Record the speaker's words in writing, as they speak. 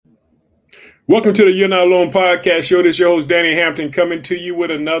Welcome to the You're Not Alone podcast show. This is your host, Danny Hampton, coming to you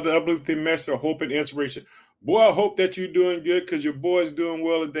with another uplifting message of hope and inspiration. Boy, I hope that you're doing good because your boy's doing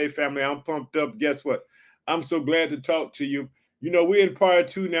well today, family. I'm pumped up. Guess what? I'm so glad to talk to you. We're in part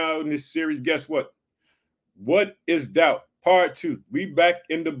two now in this series. Guess what? What is doubt? Part two. We back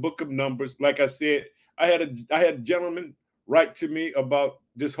in the book of Numbers. Like I said, I had a gentleman write to me about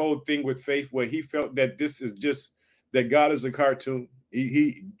this whole thing with faith, where he felt that this is just that God is a cartoon.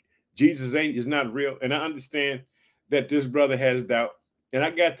 He Jesus ain't is not real. And I understand that this brother has doubt. And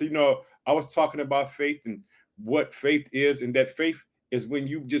I got to, I was talking about faith and what faith is, and that faith is when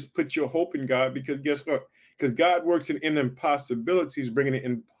you just put your hope in God, because guess what? Because God works in impossibilities, bringing the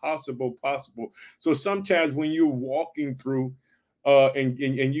impossible possible. So sometimes when you're walking through and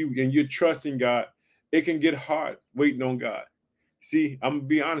you're trusting God, it can get hard waiting on God. See, I'm gonna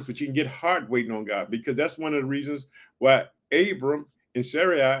be honest with you, you can get hard waiting on God, because that's one of the reasons why Abram and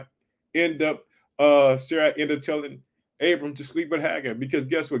Sarah ended up telling Abram to sleep with Hagar, because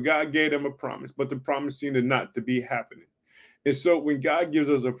guess what? God gave them a promise, but the promise seemed not to be happening. And so when God gives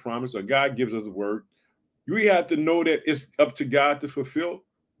us a promise or God gives us a word, we have to know that it's up to God to fulfill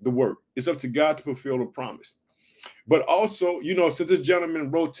the word. It's up to God to fulfill the promise. But also, so this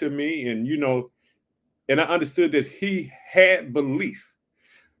gentleman wrote to me, and I understood that he had belief.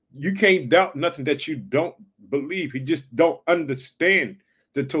 You can't doubt nothing that you don't believe. You just don't understand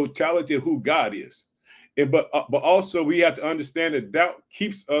the totality of who God is. But also we have to understand that doubt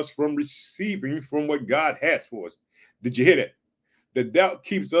keeps us from receiving from what God has for us. Did you hear that? The doubt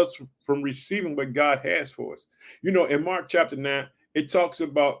keeps us from receiving what God has for us. In Mark chapter 9, it talks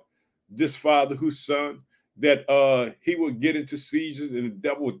about this father whose son that he would get into seizures and the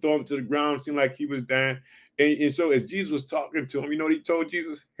devil would throw him to the ground, seemed like he was dying. And so as Jesus was talking to him, he told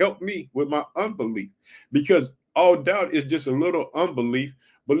Jesus, help me with my unbelief. Because all doubt is just a little unbelief.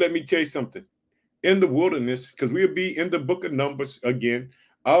 But let me tell you something. In the wilderness, because we'll be in the book of Numbers again.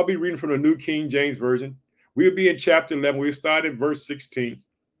 I'll be reading from the New King James Version. We'll be in chapter 11. We'll start at verse 16.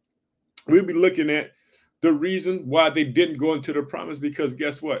 We'll be looking at the reason why they didn't go into the promise, because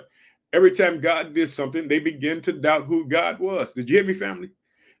guess what? Every time God did something, they begin to doubt who God was. Did you hear me, family?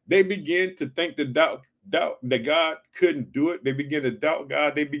 They begin to think doubt that God couldn't do it. They begin to doubt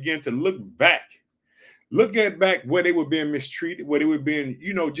God. They begin to look at back where they were being mistreated, where they were being,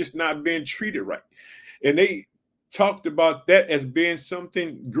 just not being treated right. And they talked about that as being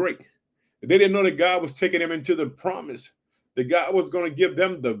something great. They didn't know that God was taking them into the promise, that God was going to give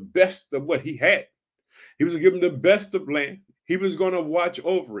them the best of what he had. He was going to give them the best of land. He was going to watch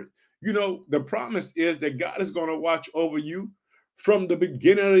over it. The promise is that God is going to watch over you from the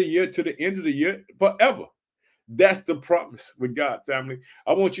beginning of the year to the end of the year forever. That's the promise with God, family.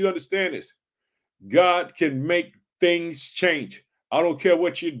 I want you to understand this. God can make things change. I don't care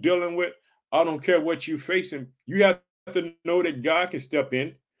what you're dealing with. I don't care what you're facing. You have to know that God can step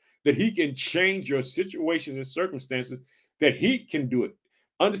in, that he can change your situations and circumstances, that he can do it.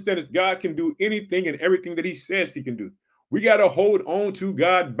 Understand that God can do anything and everything that he says he can do. We got to hold on to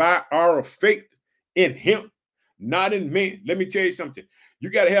God by our faith in him, not in men. Let me tell you something. You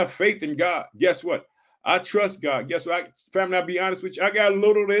got to have faith in God. Guess what? I trust God. Guess what? Family, I'll be honest with you. I got a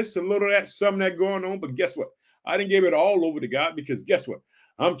little of this, a little of that, some of that going on. But guess what? I didn't give it all over to God, because guess what?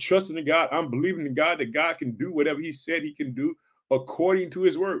 I'm trusting in God. I'm believing in God that God can do whatever he said he can do according to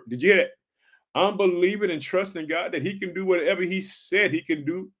his word. Did you hear that? I'm believing and trusting God that he can do whatever he said he can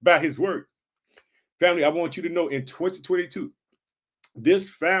do by his word. Family, I want you to know in 2022, this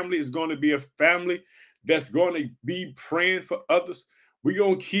family is going to be a family that's going to be praying for others. We're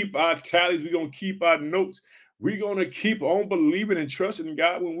going to keep our tallies. We're going to keep our notes. We're going to keep on believing and trusting in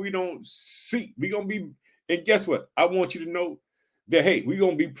God when we don't see. We're going to be, and guess what? I want you to know that, hey, we're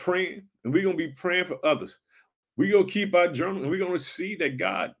going to be praying, and we're going to be praying for others. We're going to keep our journal, and we're going to see that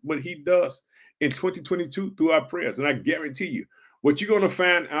God, what he does in 2022 through our prayers. And I guarantee you, what you're going to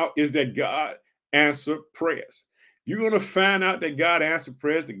find out is that God answers prayers. You're going to find out that God answers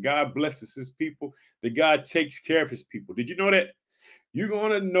prayers, that God blesses his people, that God takes care of his people. Did you know that? You're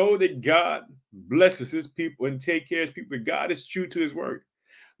going to know that God blesses his people and take care of his people. God is true to his word.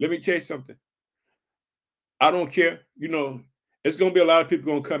 Let me tell you something. I don't care. It's going to be a lot of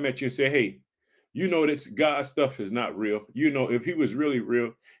people going to come at you and say, hey, this God stuff is not real. If he was really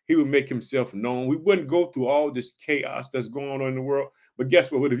real, he would make himself known. We wouldn't go through all this chaos that's going on in the world. But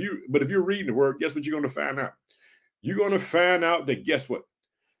guess what? But if you're reading the word, guess what you're going to find out? You're going to find out that, guess what?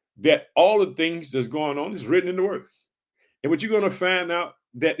 That all the things that's going on is written in the word. And what you're going to find out,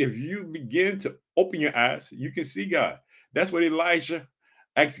 that if you begin to open your eyes, you can see God. That's what Elijah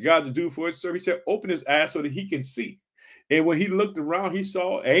asked God to do for his servant. He said, open his eyes so that he can see. And when he looked around, he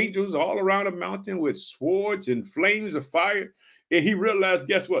saw angels all around the mountain with swords and flames of fire. And he realized,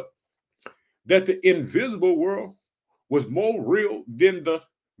 guess what? That the invisible world was more real than the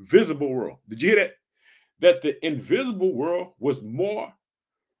visible world. Did you hear that? That the invisible world was more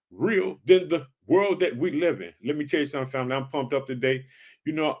real than the world that we live in. Let me tell you something, family. I'm pumped up today.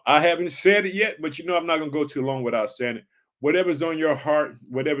 I haven't said it yet, but I'm not going to go too long without saying it. Whatever's on your heart,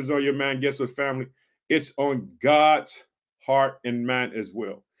 whatever's on your mind, guess what, family? It's on God's heart and mind as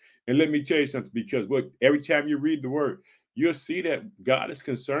well. And let me tell you something, because every time you read the word, you'll see that God is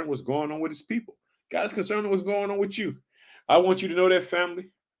concerned what's going on with his people. God is concerned what's going on with you. I want you to know that, family.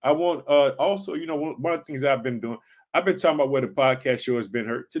 I want also, one of the things I've been doing, I've been talking about where the podcast show has been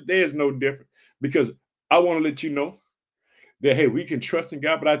hurt. Today is no different, because I want to let you know that, hey, we can trust in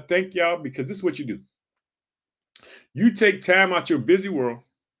God. But I thank y'all, because this is what you do. You take time out your busy world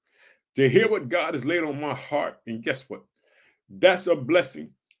to hear what God has laid on my heart. And guess what? That's a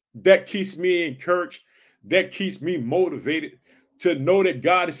blessing. That keeps me encouraged. That keeps me motivated to know that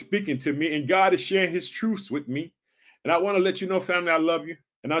God is speaking to me and God is sharing his truths with me. And I want to let you know, family, I love you.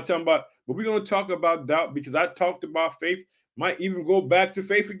 And I'm talking about, but we're going to talk about doubt, because I talked about faith, might even go back to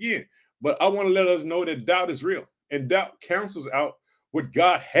faith again. But I want to let us know that doubt is real, and doubt cancels out what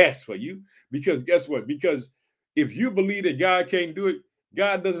God has for you. Because guess what? Because if you believe that God can't do it,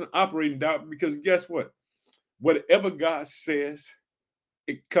 God doesn't operate in doubt, because guess what? Whatever God says,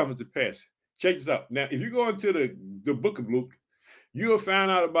 it comes to pass. Check this out. Now, if you go into the book of Luke, you'll find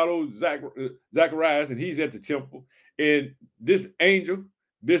out about old Zacharias, and he's at the temple. And this angel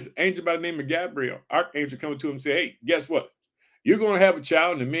by the name of Gabriel, archangel, coming to him and say, hey, guess what? You're going to have a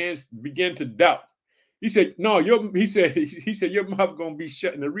child. And the man began to doubt. He said, no, he said, your mouth going to be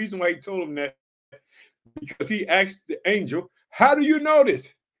shut. And the reason why he told him that, because he asked the angel, how do you know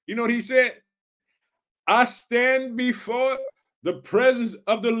this? You know what he said? I stand before the presence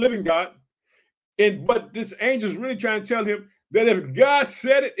of the living God. But this angel is really trying to tell him that if God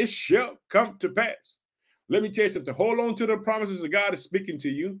said it, it shall come to pass. Let me tell you something. Hold on to the promises that God is speaking to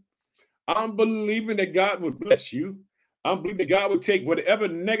you. I'm believing that God would bless you. I'm believing that God would take whatever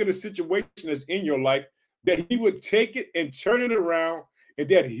negative situation is in your life, that he would take it and turn it around, and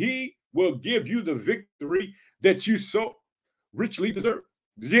that he will give you the victory that you so richly deserve.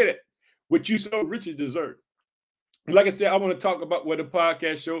 Get it? What you so richly deserve. Like I said, I want to talk about what the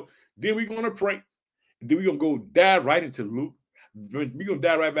podcast show. Then we're going to pray. Then we're going to go dive right into Luke. We're going to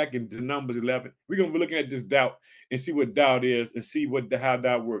dive right back into Numbers 11. We're going to be looking at this doubt and see what doubt is and see how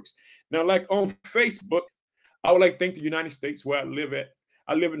doubt works. Now, like on Facebook, I would like to thank the United States, where I live at.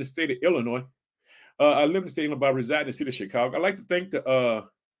 I live in the state of Illinois. I live in the state of Illinois, but I reside in the city of Chicago. I'd like to thank the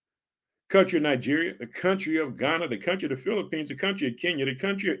country of Nigeria, the country of Ghana, the country of the Philippines, the country of Kenya, the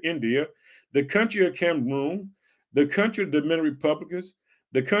country of India, the country of Cameroon, the country of the Dominican Republicans,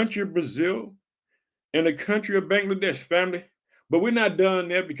 the country of Brazil, and the country of Bangladesh, family. But we're not done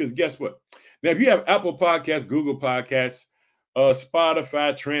there, because guess what? Now, if you have Apple Podcasts, Google Podcasts,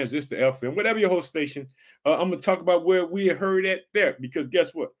 Spotify, Transistor FM, whatever your host station, I'm going to talk about where we heard at there, because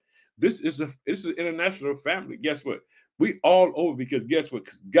guess what? This is an international family. Guess what? We all over, because guess what?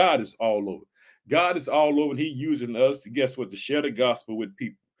 Because God is all over. God is all over, and he's using us to, guess what? To share the gospel with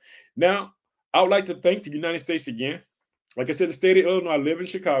people. Now, I would like to thank the United States again. Like I said, the state of Illinois, I live in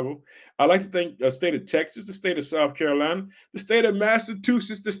Chicago. I'd like to thank the state of Texas, the state of South Carolina, the state of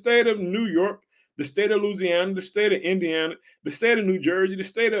Massachusetts, the state of New York, the state of Louisiana, the state of Indiana, the state of New Jersey, the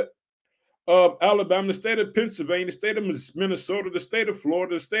state of Alabama, the state of Pennsylvania, the state of Minnesota, the state of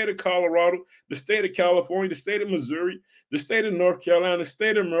Florida, the state of Colorado, the state of California, the state of Missouri, the state of North Carolina, the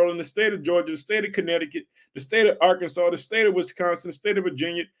state of Maryland, the state of Georgia, the state of Connecticut, the state of Arkansas, the state of Wisconsin, the state of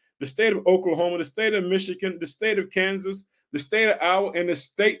Virginia, the state of Oklahoma, the state of Michigan, the state of Kansas, the state of Iowa, and the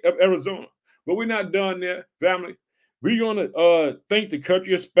state of Arizona. But we're not done there, family. We're going to thank the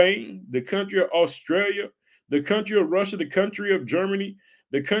country of Spain, the country of Australia, the country of Russia, the country of Germany,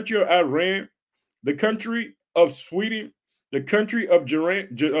 the country of Iran, the country of Sweden, the country of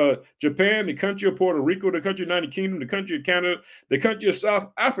Japan, the country of Puerto Rico, the country of the United Kingdom, the country of Canada, the country of South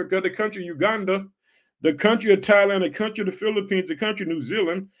Africa, the country of Uganda, the country of Thailand, the country of the Philippines, the country of New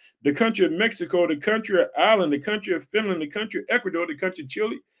Zealand, the country of Mexico, the country of Ireland, the country of Finland, the country of Ecuador, the country of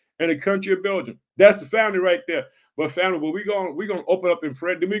Chile, and the country of Belgium. That's the family right there. But family, well, we're gonna open up in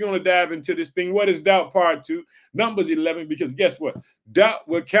prayer. Then we're gonna dive into this thing. What is doubt? Part 2, Numbers 11. Because guess what? Doubt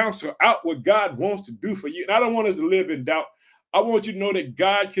will cancel out what God wants to do for you. And I don't want us to live in doubt. I want you to know that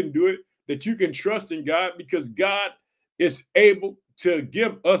God can do it. That you can trust in God, because God is able to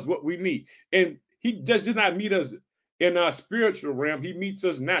give us what we need. And He does not meet us in our spiritual realm. He meets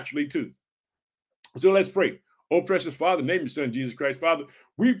us naturally too. So let's pray. Oh, precious Father, name your Son, Jesus Christ. Father,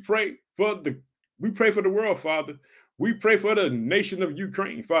 we pray for the world, Father. We pray for the nation of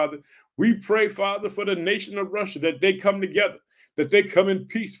Ukraine, Father. We pray, Father, for the nation of Russia, that they come together, that they come in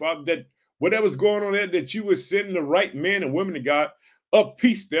peace, Father, that whatever's going on there, that you would send the right men and women of God of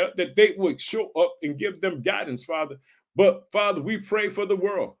peace there, that they would show up and give them guidance, Father. But, Father, we pray for the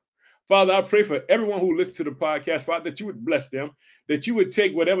world. Father, I pray for everyone who listens to the podcast, Father, that you would bless them, that you would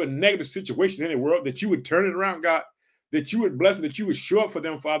take whatever negative situation in the world, that you would turn it around, God, that you would bless them, that you would show up for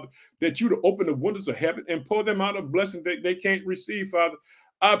them, Father, that you would open the windows of heaven and pour them out a blessing that they can't receive, Father.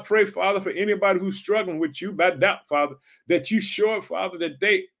 I pray, Father, for anybody who's struggling with you by doubt, Father, that you show up, Father, that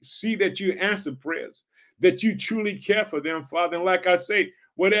they see that you answer prayers, that you truly care for them, Father. And like I say,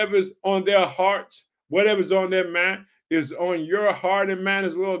 whatever's on their hearts, whatever's on their mind is on your heart and mind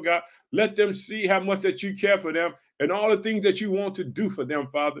as well, God. Let them see how much that you care for them and all the things that you want to do for them,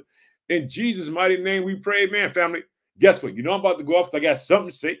 Father. In Jesus' mighty name we pray, man, family. Guess what? You know I'm about to go off. So I got something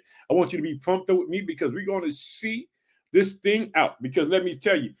to say. I want you to be pumped up with me because we're going to see this thing out. Because let me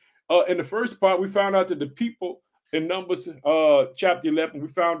tell you, in the first part, we found out that the people in Numbers chapter 11, we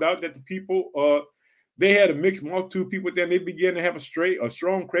found out that the people, they had a mixed multitude of people there, and they began to have a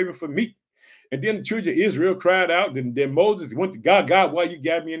strong craving for meat. And then the children of Israel cried out. Then Moses went to God, God, why you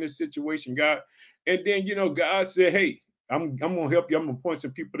got me in this situation, God? And then, God said, hey, I'm going to help you. I'm going to appoint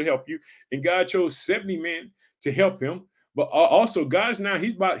some people to help you. And God chose 70 men to help him. But also, God's now,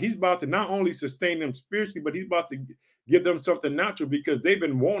 he's about to not only sustain them spiritually, but he's about to give them something natural because they've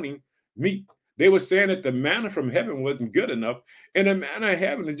been wanting meat. They were saying that the manna from heaven wasn't good enough. And the manna of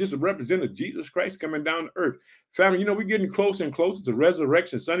heaven is just a representative of Jesus Christ coming down to earth. Family, we're getting closer and closer to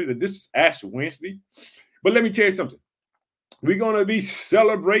Resurrection Sunday, that this is Ash Wednesday. But let me tell you something. We're going to be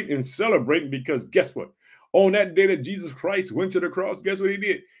celebrating because guess what? On that day that Jesus Christ went to the cross, guess what he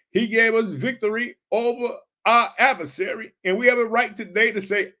did? He gave us victory over our adversary. And we have a right today to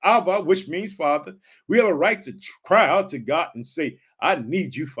say Abba, which means Father. We have a right to cry out to God and say, I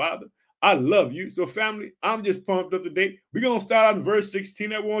need you, Father. I love you. So family, I'm just pumped up today. We're going to start out in verse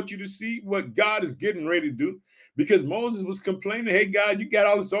 16. I want you to see what God is getting ready to do because Moses was complaining, hey, God, you got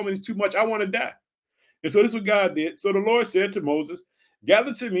all this on me. It's too much. I want to die. And so this is what God did. So the Lord said to Moses,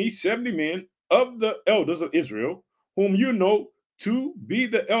 gather to me 70 men of the elders of Israel, whom you know to be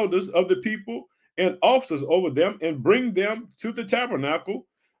the elders of the people and officers over them, and bring them to the tabernacle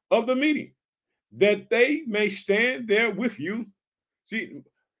of the meeting, that they may stand there with you. See,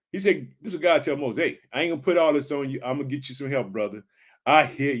 he said, this is what God tell Moses, hey, I ain't gonna put all this on you. I'm gonna get you some help, brother. I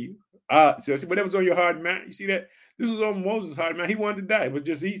hear you. So whatever's on your heart and mind, you see that? This was on Moses' heart and mind. He wanted to die, but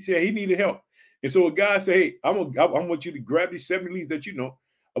just he said he needed help. And so God said, hey, I want you to grab these 70 leaves that you know.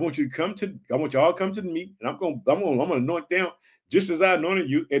 I want you all to come to the meet, and I'm gonna anoint them just as I anointed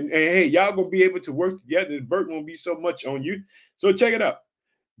you. And hey, y'all gonna be able to work together. The burden won't be so much on you. So check it out.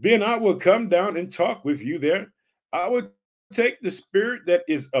 Then I will come down and talk with you there. I will take the spirit that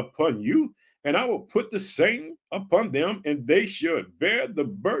is upon you, and I will put the same upon them, and they should bear the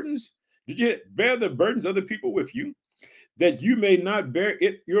burdens. Did you bear the burdens of the people with you, that you may not bear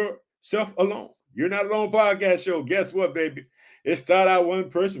it yourself alone? You're not alone, podcast show. Guess what, baby? It started out one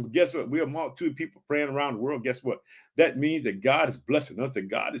person, but guess what? We're a multitude of people praying around the world. Guess what? That means that God is blessing us, that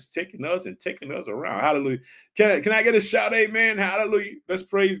God is taking us and taking us around. Hallelujah. Can I get a shout? Amen. Hallelujah. Let's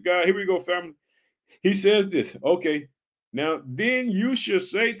praise God. Here we go, family. He says this. Okay. Now, then you shall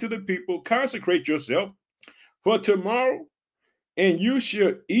say to the people, consecrate yourself for tomorrow, and you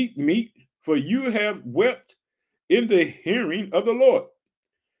shall eat meat, for you have wept in the hearing of the Lord,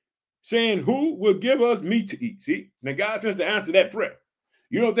 saying, who will give us meat to eat? See, now God has to answer that prayer.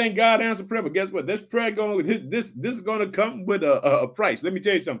 You don't think God answered prayer, but guess what? This prayer this is going to come with a price. Let me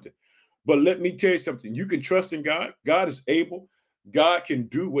tell you something. But let me tell you something. You can trust in God. God is able. God can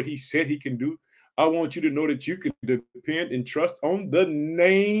do what he said he can do. I want you to know that you can depend and trust on the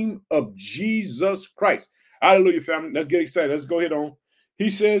name of Jesus Christ. Hallelujah, family. Let's get excited. Let's go ahead on.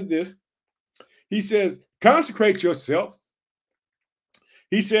 He says this. He says, consecrate yourself.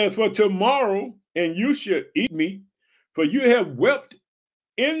 He says, for tomorrow, and you shall eat meat, for you have wept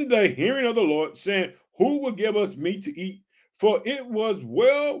in the hearing of the Lord, saying, who will give us meat to eat? For it was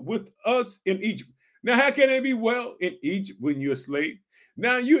well with us in Egypt. Now, how can it be well in Egypt when you're a slave?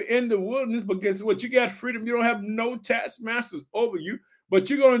 Now you're in the wilderness, but guess what? You got freedom. You don't have no taskmasters over you, but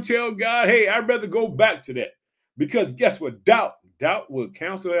you're going to tell God, hey, I'd rather go back to that. Because guess what? Doubt will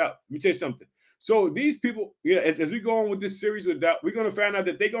cancel it out. Let me tell you something. So these people, as we go on with this series with doubt, we're going to find out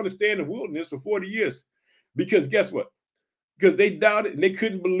that they're going to stay in the wilderness for 40 years. Because guess what? Because they doubted and they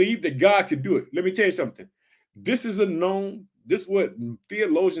couldn't believe that God could do it. Let me tell you something. This is what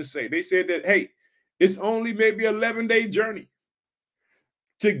theologians say. They said that, hey, It's only maybe an 11-day journey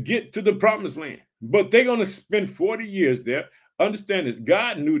to get to the promised land. But they're going to spend 40 years there. Understand this.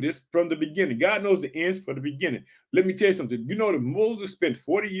 God knew this from the beginning. God knows the ends from the beginning. Let me tell you something. You know that Moses spent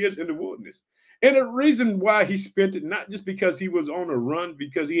 40 years in the wilderness. And the reason why he spent it, not just because he was on a run,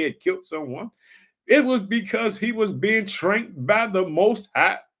 because he had killed someone. It was because he was being trained by the Most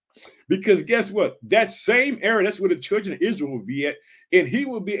High. Because guess what? That same area, that's where the children of Israel will be at. And he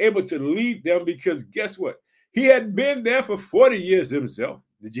will be able to lead them because guess what? He had been there for 40 years himself.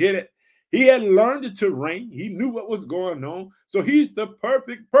 Did you hear that? He had learned the terrain. He knew what was going on. So he's the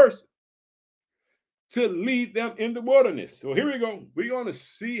perfect person to lead them in the wilderness. So here we go. We're going to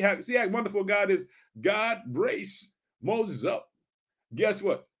see how wonderful God is. God raised Moses up. Guess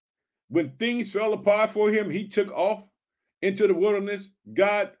what? When things fell apart for him, he took off into the wilderness.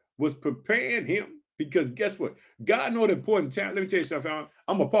 God was preparing him because guess what? God knows the important time. Let me tell you something.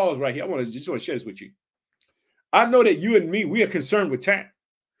 I'm going to pause right here. I just want to share this with you. I know that you and me, we are concerned with time.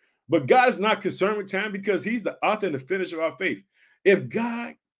 But God is not concerned with time because he's the author and the finisher of our faith. If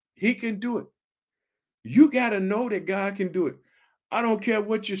God, he can do it. You got to know that God can do it. I don't care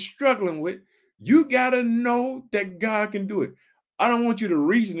what you're struggling with. You got to know that God can do it. I don't want you to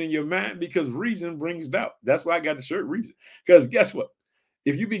reason in your mind because reason brings doubt. That's why I got the shirt reason. Because guess what?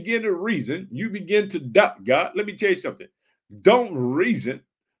 If you begin to reason, you begin to doubt God. Let me tell you something. Don't reason.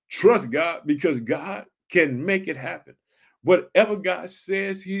 Trust God because God can make it happen. Whatever God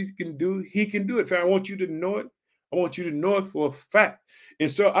says he can do it. I want you to know it. I want you to know it for a fact.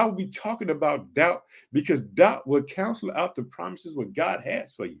 And so I will be talking about doubt because doubt will cancel out the promises what God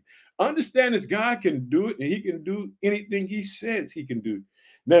has for you. Understand that God can do it and he can do anything he says he can do.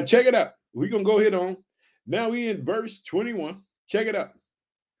 Now check it out. We're going to go ahead on. Now we in verse 21. Check it out.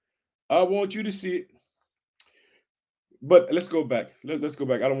 I want you to see it. But let's go back. Let's go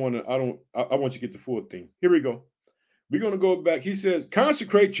back. I want you to get the full thing. Here we go. We're going to go back. He says,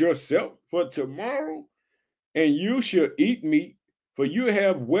 consecrate yourself for tomorrow, and you shall eat meat, for you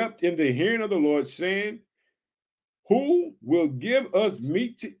have wept in the hearing of the Lord, saying, who will give us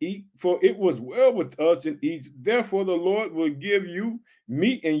meat to eat? For it was well with us in Egypt. Therefore, the Lord will give you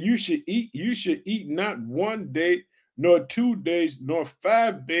meat, and you should eat. You should eat not 1 day, nor 2 days, nor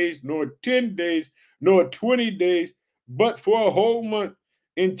 5 days, nor 10 days, nor 20 days, but for a whole month,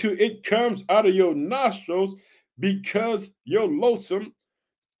 until it comes out of your nostrils, because you're loathsome.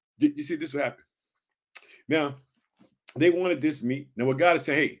 You see, this will happen. Now, they wanted this meat. Now, what God is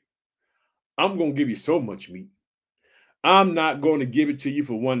saying, hey, I'm going to give you so much meat. I'm not going to give it to you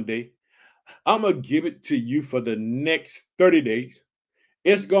for 1 day. I'm going to give it to you for the next 30 days.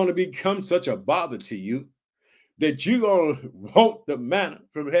 It's going to become such a bother to you that you're going to want the manna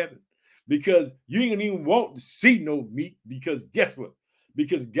from heaven because you ain't even want to see no meat because guess what?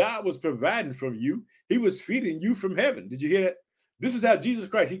 Because God was providing from you. He was feeding you from heaven. Did you hear that? This is how Jesus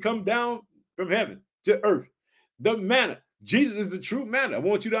Christ, he come down from heaven to earth. The manna. Jesus is the true manna. I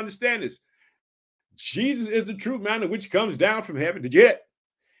want you to understand this. Jesus is the true manna which comes down from heaven. Did you hear that?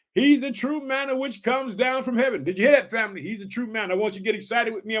 He's the true manna which comes down from heaven. Did you hear that, family? He's the true manna. I want you to get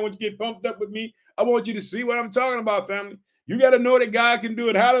excited with me. I want you to get pumped up with me. I want you to see what I'm talking about, family. You got to know that God can do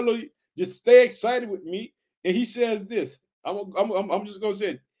it. Hallelujah. Just stay excited with me. And he says this. I'm just going to say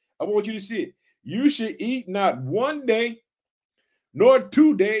it. I want you to see it. You should eat not 1 day, nor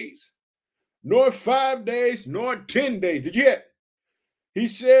 2 days, nor 5 days, nor 10 days. Did you hear it? He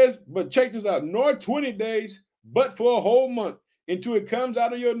says, but check this out, nor 20 days, but for a whole month, until it comes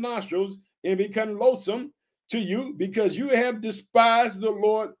out of your nostrils and become loathsome to you, because you have despised the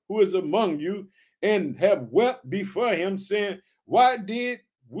Lord who is among you and have wept before him, saying, why did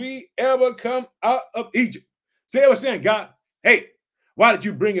we ever come out of Egypt? See, they were saying, God, hey, why did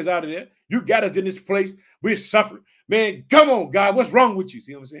you bring us out of there? You got us in this place. We're suffering. Man, come on, God, what's wrong with you?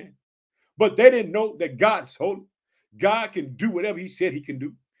 See what I'm saying? But they didn't know that God's holy. God can do whatever he said he can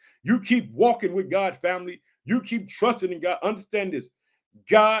do. You keep walking with God, family. You keep trusting in God. Understand this.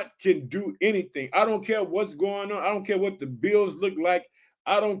 God can do anything. I don't care what's going on. I don't care what the bills look like.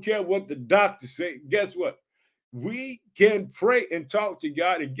 I don't care what the doctors say. Guess what? We can pray and talk to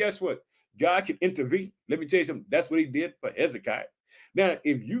God. And guess what? God can intervene. Let me tell you something. That's what he did for Hezekiah. Now,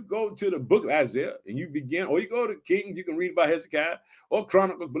 if you go to the book of Isaiah and you begin, or you go to Kings, you can read about Hezekiah or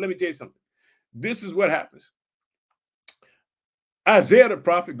Chronicles. But let me tell you something. This is what happens. Isaiah the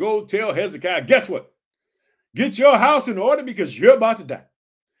prophet, go tell Hezekiah, guess what? Get your house in order because you're about to die.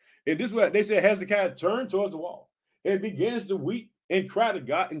 And this is what they said. Hezekiah turned towards the wall and begins to weep and cry to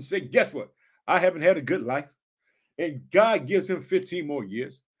God and say, guess what? I haven't had a good life. And God gives him 15 more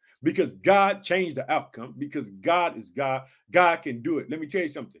years because God changed the outcome because God is God. God can do it. Let me tell you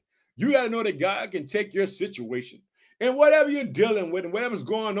something. You got to know that God can take your situation and whatever you're dealing with and whatever's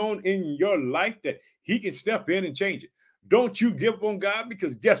going on in your life, that he can step in and change it. Don't you give up on God,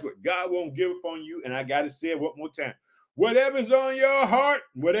 because guess what? God won't give up on you. And I got to say it one more time. Whatever's on your heart,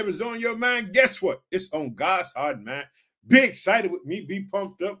 whatever's on your mind, guess what? It's on God's heart and mind. Be excited with me. Be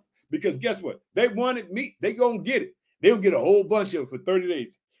pumped up, because guess what? They wanted me. They going to get it. They going to get a whole bunch of it for 30 days.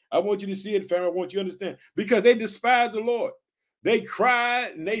 I want you to see it, family. I want you to understand. Because they despise the Lord. They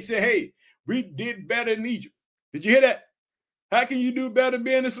cried and they said, hey, we did better in Egypt. Did you hear that? How can you do better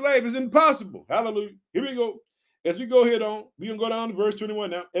being a slave? It's impossible. Hallelujah. Here we go. As we go ahead on, we're going to go down to verse 21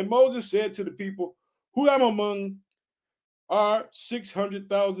 now. And Moses said to the people, who am among are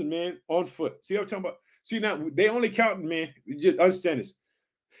 600,000 men on foot. See what I'm talking about? See, now they only counting men. Just understand this.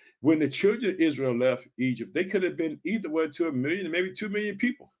 When the children of Israel left Egypt, they could have been either way to 1 million or maybe 2 million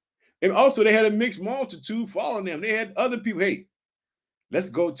people. And also they had a mixed multitude following them. They had other people. Hey, let's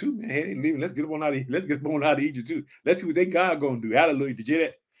go too, man. Hey, leaving. Let's get them out of Egypt too. Let's see what they God gonna do. Hallelujah. Did you hear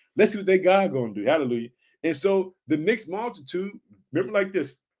that? Let's see what they God gonna do. Hallelujah. And so the mixed multitude, remember like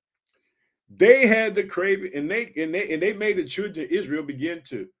this. They had the craving, and they made the children of Israel begin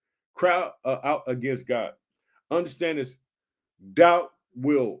to cry out against God. Understand this: doubt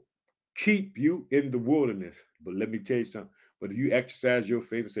will keep you in the wilderness. But let me tell you something. But if you exercise your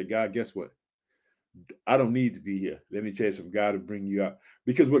faith and say, God, guess what? I don't need to be here. Let me tell you something. God will bring you out.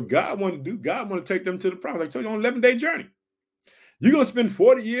 Because what God wanted to do, God wanted to take them to the promise. I told you on 11-day journey. You're going to spend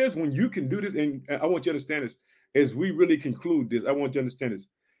 40 years when you can do this. And I want you to understand this. As we really conclude this, I want you to understand this.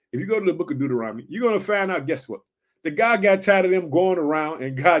 If you go to the book of Deuteronomy, you're going to find out, guess what? The God got tired of them going around,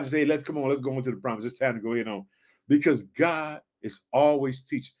 and God just said, let's go into the promise. It's time to go ahead on. Because God is always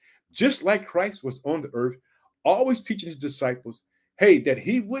teaching. Just like Christ was on the earth, always teaching his disciples, hey, that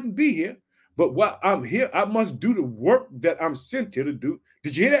he wouldn't be here, but while I'm here, I must do the work that I'm sent here to do.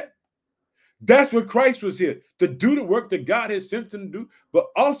 Did you hear that? That's what Christ was here, to do the work that God has sent him to do, but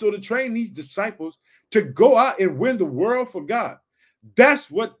also to train these disciples to go out and win the world for God. That's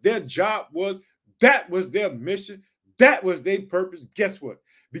what their job was. That was their mission. That was their purpose. Guess what?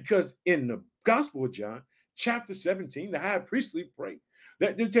 Because in the Gospel of John, chapter 17, the high priestly prayed.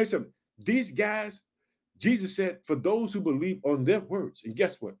 Let me tell you something. These guys, Jesus said, for those who believe on their words. And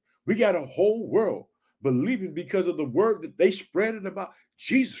guess what? We got a whole world believing because of the word that they spread it about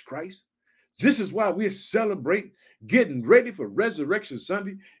Jesus Christ. This is why we're celebrating, getting ready for Resurrection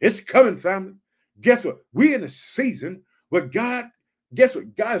Sunday. It's coming, family. Guess what? We're in a season where God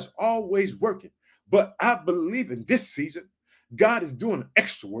is always working. But I believe in this season, God is doing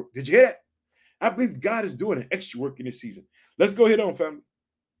extra work. Did you hear that? I believe God is doing an extra work in this season. Let's go ahead on, family.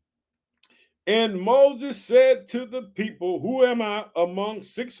 And Moses said to the people, who am I among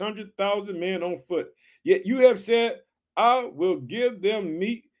 600,000 men on foot? Yet you have said, I will give them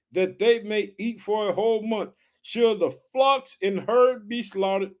meat that they may eat for a whole month. Shall the flocks and herd be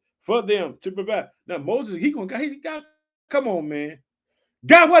slaughtered for them to provide? Now, Moses, God, come on, man.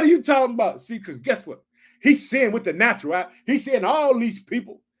 God, what are you talking about? See, because guess what? He's saying with the natural, right? He's saying all these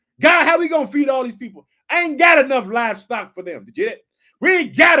people. God, how we going to feed all these people? I ain't got enough livestock for them. Did you hear that? We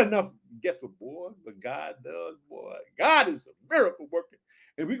ain't got enough. Guess what, boy? What God does, boy. God is a miracle worker.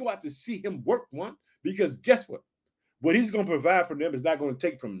 And we're going to have to see him work one, because guess what? What he's going to provide for them is not going to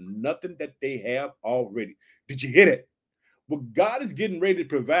take from nothing that they have already. Did you hear that? What God is getting ready to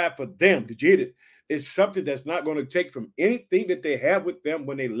provide for them, did you hear it? It's something that's not going to take from anything that they have with them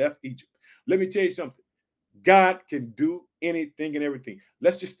when they left Egypt. Let me tell you something. God can do anything and everything.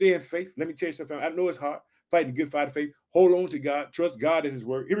 Let's just stay in faith. Let me tell you something. I know it's hard. Fight the good fight of faith. Hold on to God. Trust God in his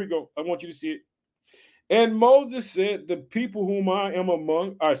word. Here we go. I want you to see it. And Moses said, the people whom I am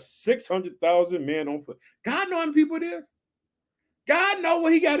among are 600,000 men on foot. God know how many people it is. God know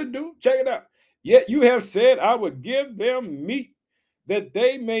what he got to do. Check it out. Yet you have said, I would give them meat that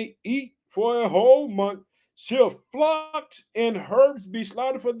they may eat for a whole month. Shall flocks and herds be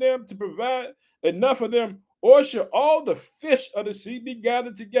slaughtered for them to provide enough for them? Or shall all the fish of the sea be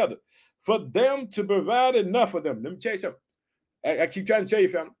gathered together for them to provide enough for them? Let me tell you something. I keep trying to tell you,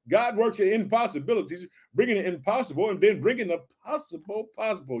 family. God works in impossibilities, bringing the impossible and then bringing the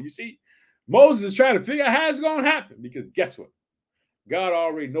possible. You see, Moses is trying to figure out how it's going to happen, because guess what? God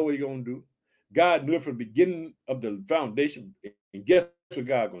already know what he's going to do. God knew it from the beginning of the foundation. And guess what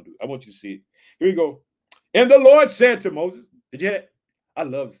God going to do? I want you to see it. Here we go. And the Lord said to Moses, did you hear that? I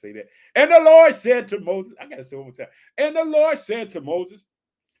love to say that. And the Lord said to Moses, I got to say it one more time. And the Lord said to Moses,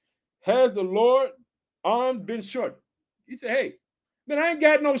 has the Lord's arm been short? He said, hey, man, I ain't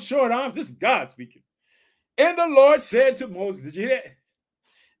got no short arms. This is God speaking. And the Lord said to Moses, did you hear that?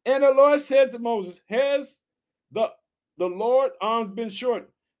 And the Lord said to Moses, has the Lord's arms been short?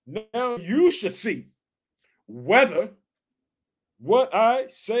 Now you shall see whether what I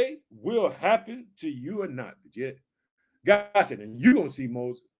say will happen to you or not. Yet God said, and you're going to see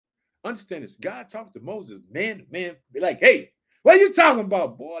Moses. Understand this. God talked to Moses, man to man. Be like, hey, what are you talking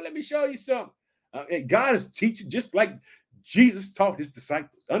about, boy? Let me show you something. And God is teaching just like Jesus taught his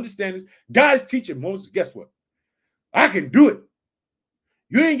disciples. Understand this. God is teaching Moses, guess what? I can do it.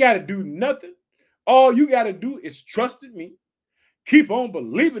 You ain't got to do nothing. All you got to do is trust in me. Keep on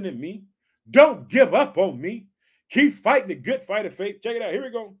believing in me. Don't give up on me. Keep fighting the good fight of faith. Check it out. Here we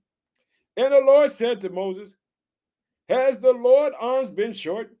go. And the Lord said to Moses, has the Lord's arms been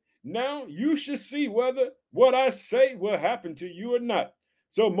short? Now you should see whether what I say will happen to you or not.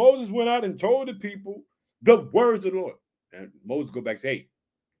 So Moses went out and told the people the words of the Lord. And Moses go back and say, hey,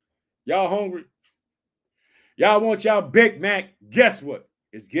 y'all hungry? Y'all want y'all Big Mac? Guess what?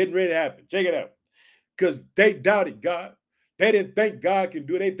 It's getting ready to happen. Check it out. Because they doubted God. They didn't think God can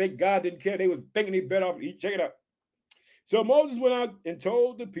do it. They think God didn't care. They was thinking they better off eat. Check it out. So Moses went out and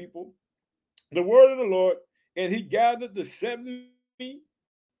told the people the word of the Lord, and he gathered the 70,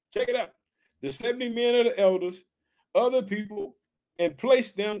 check it out, the 70 men of the elders, other people, and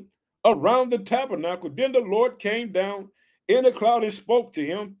placed them around the tabernacle. Then the Lord came down in a cloud and spoke to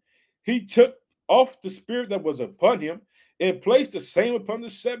him. He took off the spirit that was upon him and placed the same upon the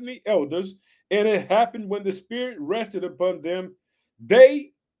 70 elders. And it happened when the spirit rested upon them,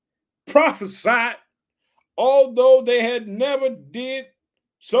 they prophesied, although they had never did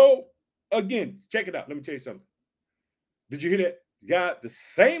so again. Check it out. Let me tell you something. Did you hear that? God, the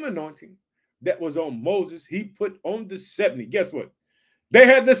same anointing that was on Moses, he put on the 70. Guess what? They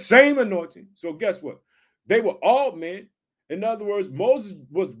had the same anointing. So guess what? They were all men. In other words,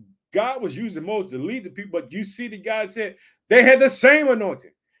 God was using Moses to lead the people, but you see the God said they had the same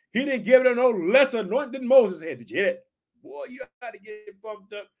anointing. He didn't give them no less anointing than Moses had. Did you hear that? Boy, you got to get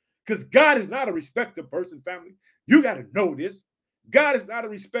pumped up because God is not a respecter person, family. You got to know this. God is not a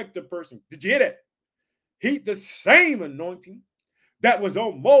respecter person. Did you hear that? The same anointing that was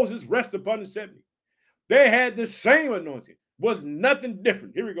on Moses rest upon the 70. They had the same anointing. Was nothing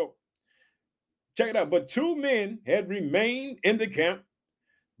different. Here we go. Check it out. But two men had remained in the camp.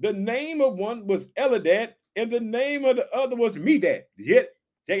 The name of one was Eladad, and the name of the other was Medad. Yet,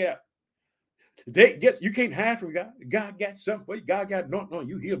 check it out. You can't hide from God. God got something for you. God got anointing on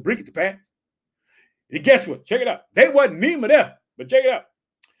you. He'll bring it to pass. And guess what? Check it out. They wasn't Nema there, but check it out.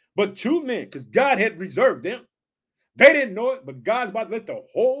 But two men, because God had reserved them. They didn't know it, but God's about to let the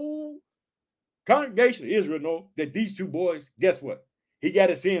whole congregation of Israel know that these two boys, guess what? He got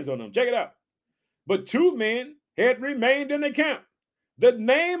his hands on them. Check it out. But two men had remained in the camp. The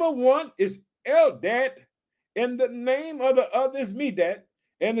name of one is Eldad, and the name of the other is Medad,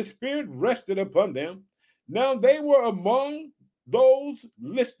 and the Spirit rested upon them. Now they were among those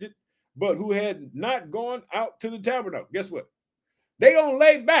listed, but who had not gone out to the tabernacle. Guess what? They gonna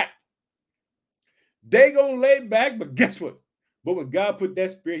lay back. They gonna lay back, but guess what? But when God put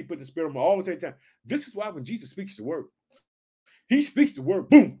that spirit, he put the spirit on them all the same time. This is why when Jesus speaks the word, he speaks the word,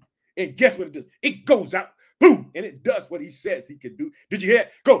 boom. And guess what it does? It goes out, boom, and it does what he says he can do. Did you hear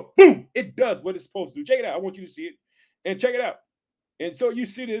it? Go, boom. It does what it's supposed to do. Check it out. I want you to see it. And check it out. And so you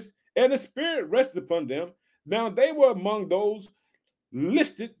see this, and the spirit rested upon them. Now they were among those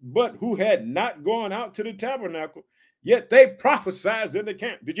listed, but who had not gone out to the tabernacle, yet they prophesied in the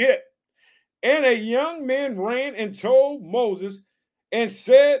camp. Did you hear it? And a young man ran and told Moses and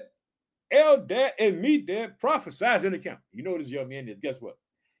said, Eldad and Medad prophesied in the camp. You know what this young man is? Guess what?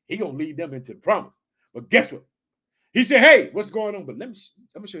 He gonna lead them into the promise. But guess what? He said, hey, what's going on? But I'm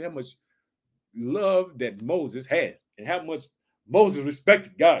gonna show you how much love that Moses had and how much Moses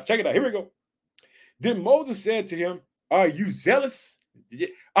respected God. Check it out. Here we go. Then Moses said to him, are you zealous?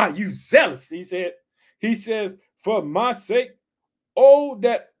 Are you zealous? He says, for my sake, oh,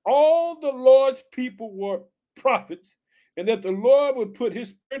 that all the Lord's people were prophets, and that the Lord would put his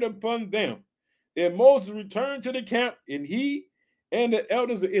spirit upon them. And Moses returned to the camp, and he and the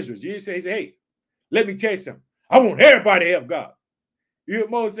elders of Israel. He said, hey, let me tell you something. I want everybody to have God. You hear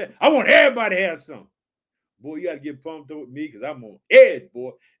what Moses said? I want everybody to have something. Boy, you got to get pumped up with me because I'm on edge,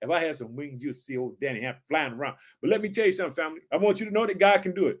 boy. If I had some wings, you'll see old Danny flying around. But let me tell you something, family. I want you to know that God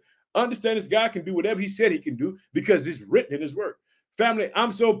can do it. Understand this, God can do whatever he said he can do because it's written in his word. Family,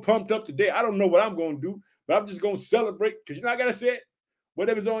 I'm so pumped up today. I don't know what I'm going to do, but I'm just going to celebrate because you know I got to say it.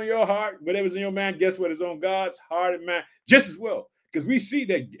 Whatever's on your heart, whatever's in your mind, guess what is on God's heart and mind just as well. Because we see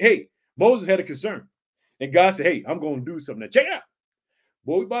that, hey, Moses had a concern. And God said, hey, I'm going to do something. Now, check it out.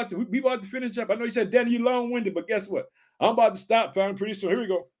 Boy, we about to finish up. I know you said, Danny, you long-winded, but guess what? I'm about to stop, family, pretty soon. Here we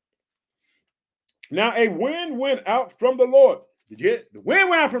go. Now, a wind went out from the Lord. Did you hear it? The wind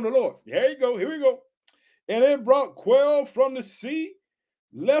went out from the Lord. Here you go. Here we go. And it brought quail from the sea,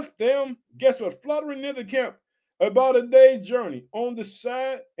 left them, guess what, fluttering near the camp, about a day's journey on the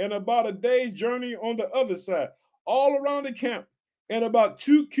side and about a day's journey on the other side, all around the camp, and about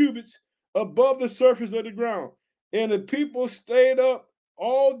 2 cubits above the surface of the ground. And the people stayed up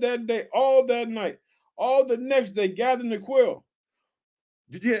all that day, all that night, all the next day, gathering the quail.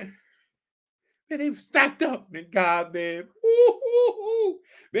 Did you? Man, they stacked up. Man, God, man.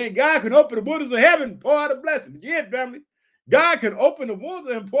 Man, God can open the windows of heaven, pour out a blessing. Yeah, family. God can open the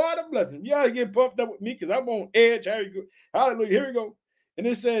windows and pour out a blessing. You ought to get pumped up with me because I'm on edge. Hallelujah. Here we go. And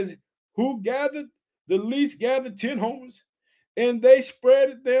it says, who gathered? The least gathered 10 homers, and they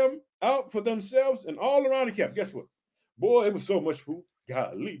spread them out for themselves and all around the camp. Guess what? Boy, it was so much food.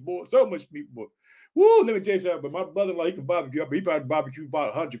 Golly, boy, so much meat, boy. Woo, let me tell you something. But my brother-in-law, he can barbecue. He probably barbecue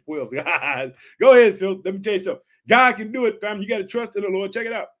about 100 quails. Go ahead, Phil. Let me tell you something. God can do it, family. You got to trust in the Lord. Check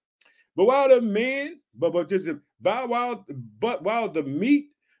it out. But while the men, while the meat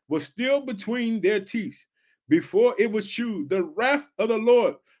was still between their teeth, before it was chewed, the wrath of the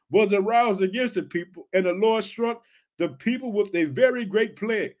Lord was aroused against the people, and the Lord struck the people with a very great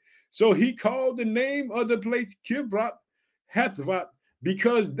plague. So he called the name of the place Kibroth Hattaavah,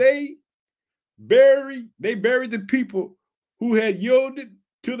 because they buried the people who had yielded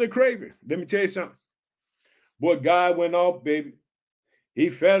to the craving. Let me tell you something. Boy, God went off, baby. He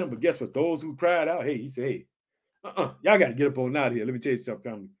fed them, but guess what? Those who cried out, hey, he said, hey, y'all got to get up on out of here. Let me tell you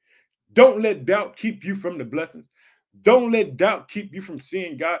something, family. Don't let doubt keep you from the blessings. Don't let doubt keep you from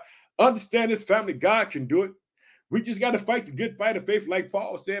seeing God. Understand this, family. God can do it. We just got to fight the good fight of faith, like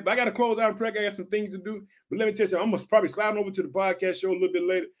Paul said. But I got to close out and pray. I got some things to do. But let me tell you something. I'm going to probably slide over to the podcast show a little bit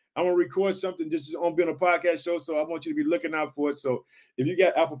later. I'm going to record something. This is on being a podcast show, so I want you to be looking out for it. So if you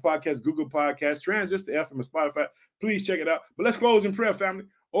got Apple Podcasts, Google Podcasts, Transistor FM, and Spotify, please check it out. But let's close in prayer, family.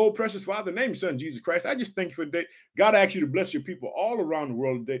 Oh, precious Father, name your son, Jesus Christ. I just thank you for the day. God, I ask you to bless your people all around the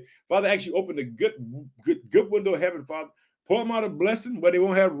world today. Father, I ask you to open the good window of heaven, Father. Pour them out a blessing where they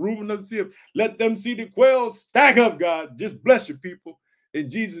won't have room enough to see them. Let them see the quails stack up, God. Just bless your people. In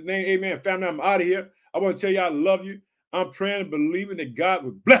Jesus' name, amen. Family, I'm out of here. I want to tell you I love you. I'm praying and believing that God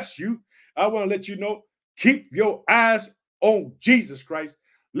will bless you. I want to let you know, keep your eyes on Jesus Christ.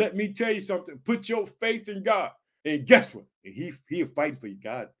 Let me tell you something. Put your faith in God. And guess what? He'll fight for you,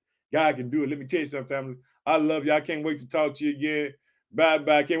 God. God can do it. Let me tell you something, family. I love you. I can't wait to talk to you again.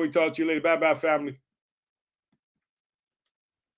 Bye-bye. Can't wait to talk to you later. Bye-bye, family.